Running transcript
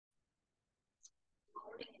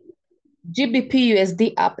GBP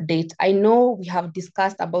USD update. I know we have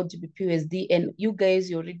discussed about GBP USD, and you guys,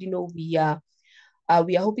 you already know we are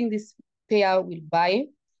hoping this pair will buy.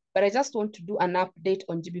 But I just want to do an update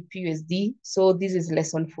on GBP USD. So this is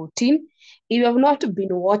lesson 14. If you have not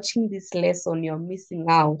been watching this lesson, you're missing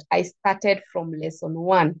out. I started from lesson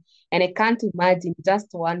 1, and I can't imagine just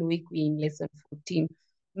 1 week we're in lesson 14,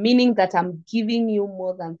 meaning that I'm giving you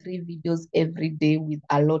more than 3 videos every day with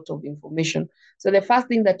a lot of information. So the first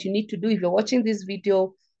thing that you need to do, if you're watching this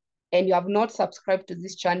video and you have not subscribed to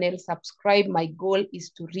this channel, subscribe. My goal is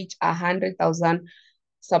to reach 100,000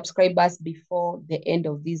 subscribers before the end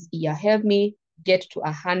of this year. Help me get to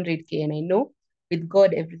 100K, and I know with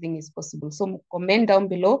God everything is possible. So comment down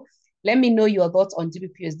below. Let me know your thoughts on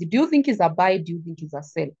GBPUSD. Do you think it's a buy? Do you think it's a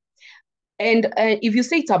sell? And if you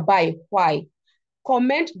say it's a buy, why?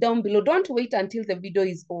 Comment down below. Don't wait until the video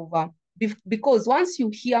is over, because once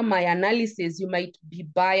you hear my analysis, you might be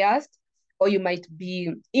biased or you might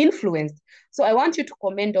be influenced. So I want you to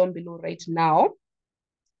comment down below right now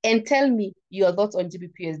and tell me your thoughts on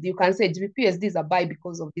GBPUSD. You can say GBPUSD is a buy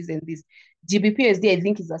because of this and this. GBPUSD, I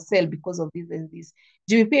think, is a sell because of this and this.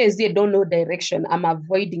 GBPUSD, I don't know direction. I'm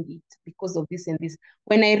avoiding it because of this and this.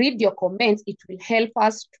 When I read your comments, it will help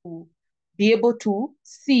us to be able to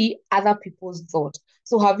see other people's thoughts.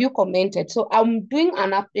 So have you commented? So I'm doing an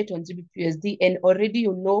update on GBPUSD, and already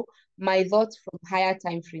you know my thoughts from higher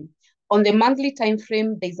time frame. On the monthly time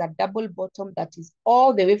frame, there's a double bottom that is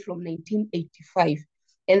all the way from 1985.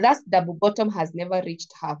 And that double bottom has never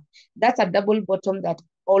reached half. That's a double bottom that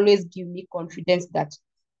always gives me confidence that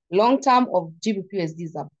long-term of GBPUSD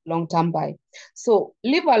is a long-term buy. So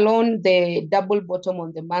leave alone the double bottom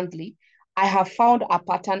on the monthly. I have found a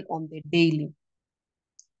pattern on the daily.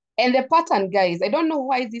 And the pattern, guys, I don't know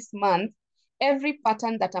why this month, every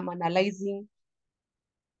pattern that I'm analyzing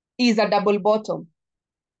is a double bottom.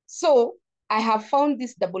 So I have found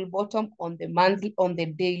this double bottom on the monthly, on the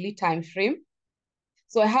daily time frame.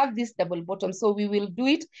 So I have this double bottom. So we will do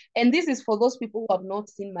it. And this is for those people who have not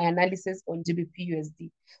seen my analysis on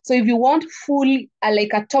GBPUSD. So if you want full,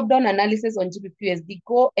 like a top-down analysis on GBPUSD,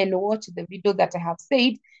 go and watch the video that I have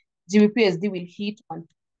said GBPUSD will hit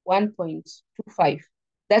 1.25.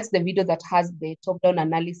 That's the video that has the top-down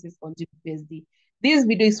analysis on GBPUSD. This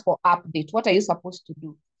video is for update. What are you supposed to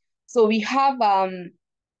do? So we have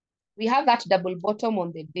that double bottom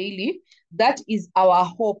on the daily. That is our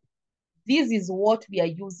hope. This is what we are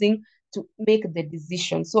using to make the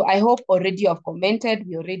decision. So I hope already you have commented.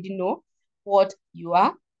 We already know what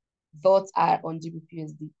your thoughts are on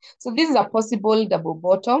GBPUSD. So this is a possible double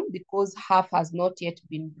bottom because half has not yet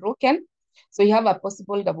been broken. So you have a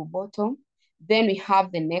possible double bottom. Then we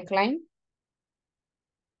have the neckline.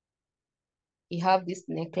 You have this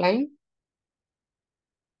neckline.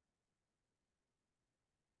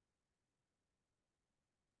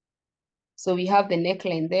 So we have the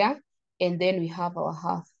neckline there, and then we have our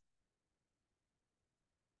half.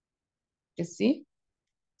 You see?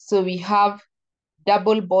 So we have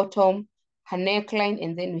double bottom, a neckline,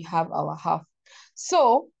 and then we have our half.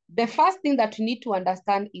 So the first thing that we need to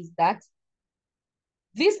understand is that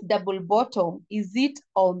this double bottom, is it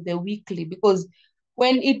on the weekly? Because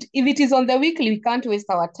if it is on the weekly, we can't waste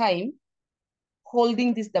our time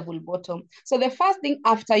holding this double bottom. So the first thing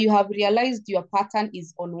after you have realized your pattern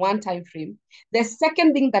is on one time frame, the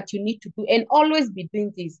second thing that you need to do, and always be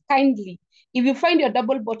doing this kindly, if you find your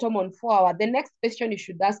double bottom on 4 hour, the next question you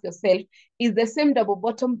should ask yourself, is the same double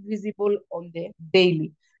bottom visible on the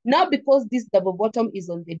daily? Now, because this double bottom is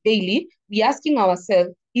on the daily, we're asking ourselves,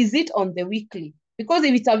 is it on the weekly? Because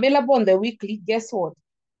if it's available on the weekly, guess what?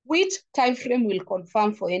 Which time frame will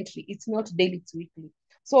confirm for entry? It's not daily, it's weekly.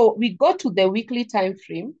 So we go to the weekly time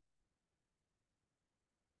frame,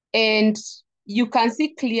 and you can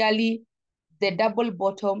see clearly the double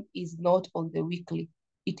bottom is not on the weekly.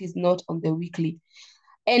 It is not on the weekly.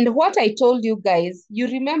 And what I told you guys, you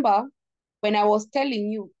remember when I was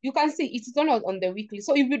telling you, you can see it's not on the weekly.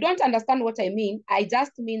 So if you don't understand what I mean, I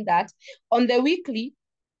just mean that on the weekly,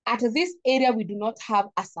 at this area, we do not have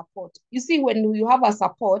a support. You see, when you have a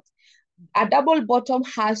support, a double bottom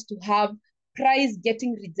has to have price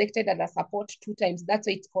getting rejected at a support 2 times. That's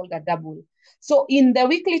why it's called a double. So in the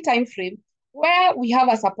weekly time frame, where we have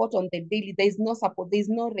a support on the daily, there is no support, there is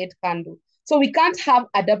no red candle. So we can't have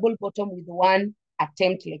a double bottom with one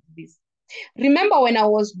attempt like this. Remember when I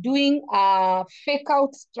was doing a fake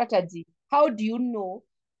out strategy, how do you know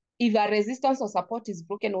if a resistance or support is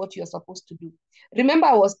broken, what you're supposed to do? Remember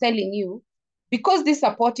I was telling you, because this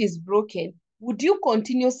support is broken, would you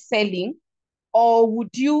continue selling, or would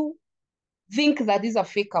you think that these are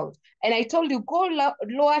fake out. And I told you, go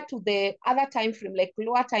lower to the other time frame, like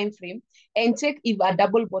lower time frame, and check if a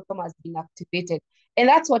double bottom has been activated. And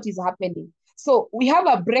that's what is happening. So we have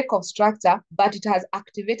a break of structure, but it has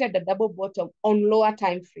activated the double bottom on lower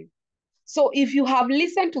time frame. So if you have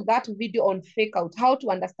listened to that video on fake out, how to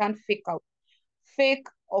understand fake out, fake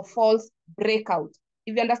or false breakout,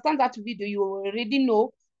 if you understand that video, you already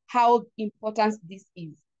know how important this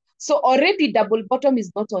is. So already double bottom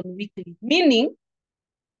is not on weekly, meaning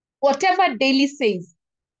whatever daily says,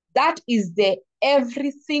 that is the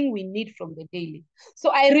everything we need from the daily.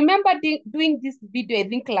 So I remember doing this video, I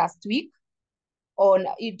think last week, on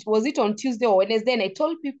it on Tuesday or Wednesday, and I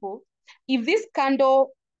told people, if this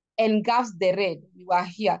candle engulfs the red, we were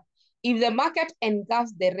here. If the market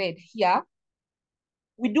engulfs the red here,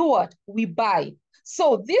 we do what? We buy.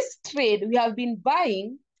 So this trade, we have been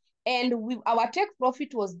buying, and our take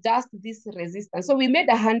profit was just this resistance. So we made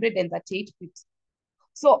 138 pips.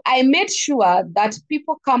 So I made sure that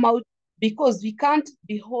people come out, because we can't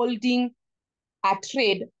be holding a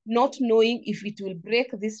trade not knowing if it will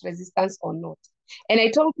break this resistance or not. And I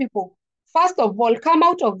told people, first of all, come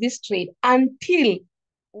out of this trade until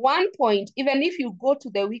one point, even if you go to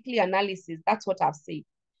the weekly analysis, that's what I've said.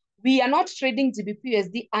 We are not trading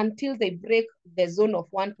GBP-USD until they break the zone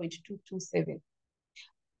of 1.227.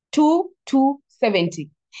 270.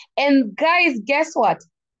 And guys, guess what?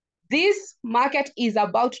 This market is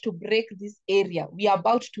about to break this area. We are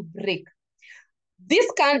about to break.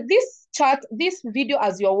 This chart, this video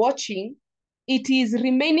as you're watching, it is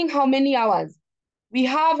remaining how many hours? We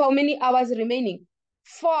have how many hours remaining?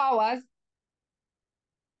 4 hours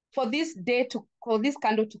for this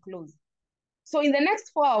candle to close. So in the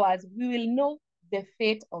next 4 hours, we will know the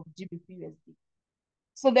fate of GBP-USD.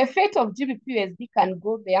 So the fate of GBP-USD can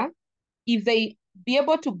go there. If they be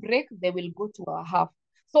able to break, they will go to our half.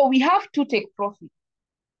 So we have to take profit.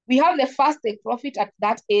 We have the first take profit at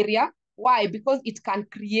that area. Why? Because it can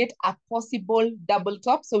create a possible double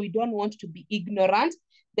top. So we don't want to be ignorant.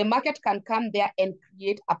 The market can come there and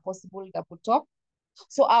create a possible double top.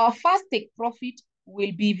 So our first take profit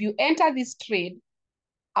will be, if you enter this trade,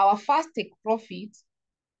 our first take profit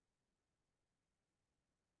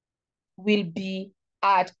will be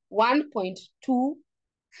at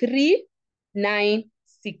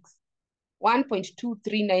 1.2396.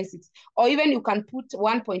 1.2396, or even you can put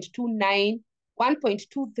 1.29,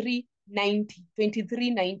 1.2390,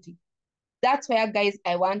 2390. That's where, guys,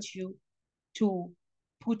 I want you to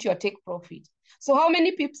put your take profit. So how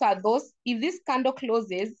many pips are those? If this candle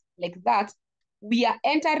closes like that, we are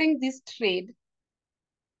entering this trade.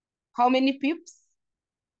 How many pips?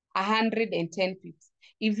 110 pips.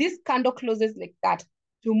 If this candle closes like that,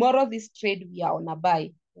 tomorrow this trade, we are on a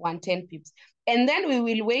buy, 110 pips. And then we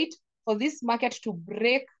will wait for this market to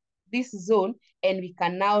break this zone, and we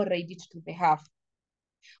can now ride it to the half.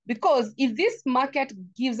 Because if this market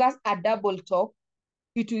gives us a double top,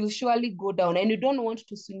 it will surely go down, and you don't want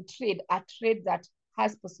to swing trade a trade that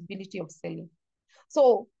has possibility of selling.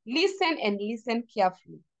 So listen and listen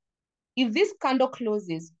carefully. If this candle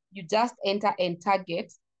closes, you just enter and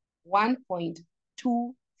target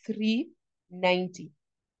 1.2390.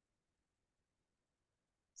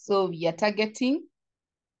 So we are targeting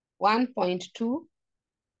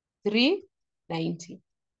 1.2390.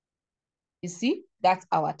 You see, that's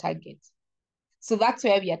our target. So that's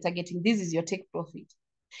where we are targeting. This is your take profit.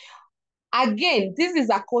 Again, this is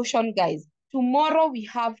a caution, guys. Tomorrow we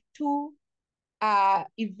have two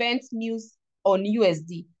event news on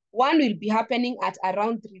USD. One will be happening at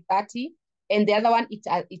around 3:30, and the other one it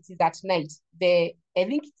is at night. I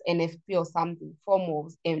think it's NFP or something, form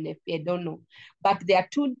of NFP, I don't know. But there are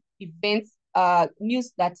two events,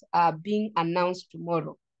 news that are being announced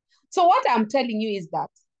tomorrow. So what I'm telling you is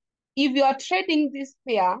that if you are trading this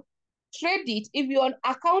pair, trade it. If your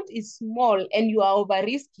account is small and you are over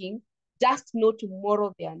risking, just know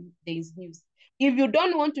tomorrow there is news. If you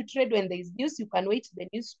don't want to trade when there is news, you can wait the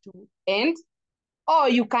news to end, or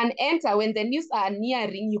you can enter when the news are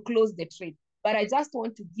nearing, you close the trade. But I just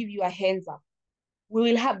want to give you a hands up. We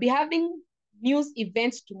will be having news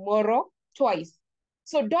events tomorrow twice.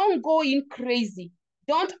 So don't go in crazy.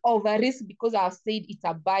 Don't over risk because I've said it's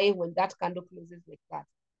a buy when that candle closes like that.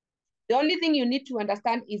 The only thing you need to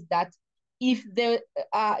understand is that if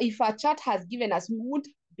a chart has given us, we won't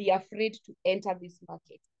be afraid to enter this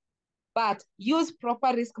market. But use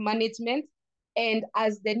proper risk management. And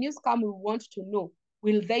as the news come, we want to know,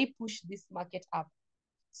 will they push this market up?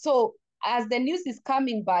 So as the news is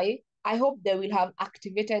coming by, I hope they will have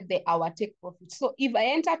activated our take profit. So if I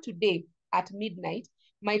enter today at midnight,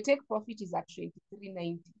 my take profit is at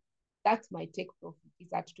 2390. That's my take profit.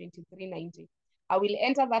 It's at 23.90. I will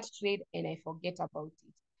enter that trade and I forget about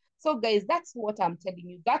it. So guys, that's what I'm telling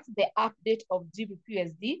you. That's the update of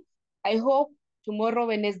GBPUSD. I hope tomorrow,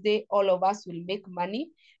 Wednesday, all of us will make money.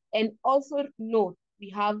 And also note, we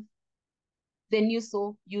have the new,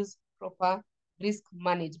 so use proper risk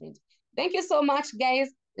management. Thank you so much, guys.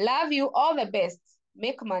 Love you. All the best.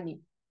 Make money.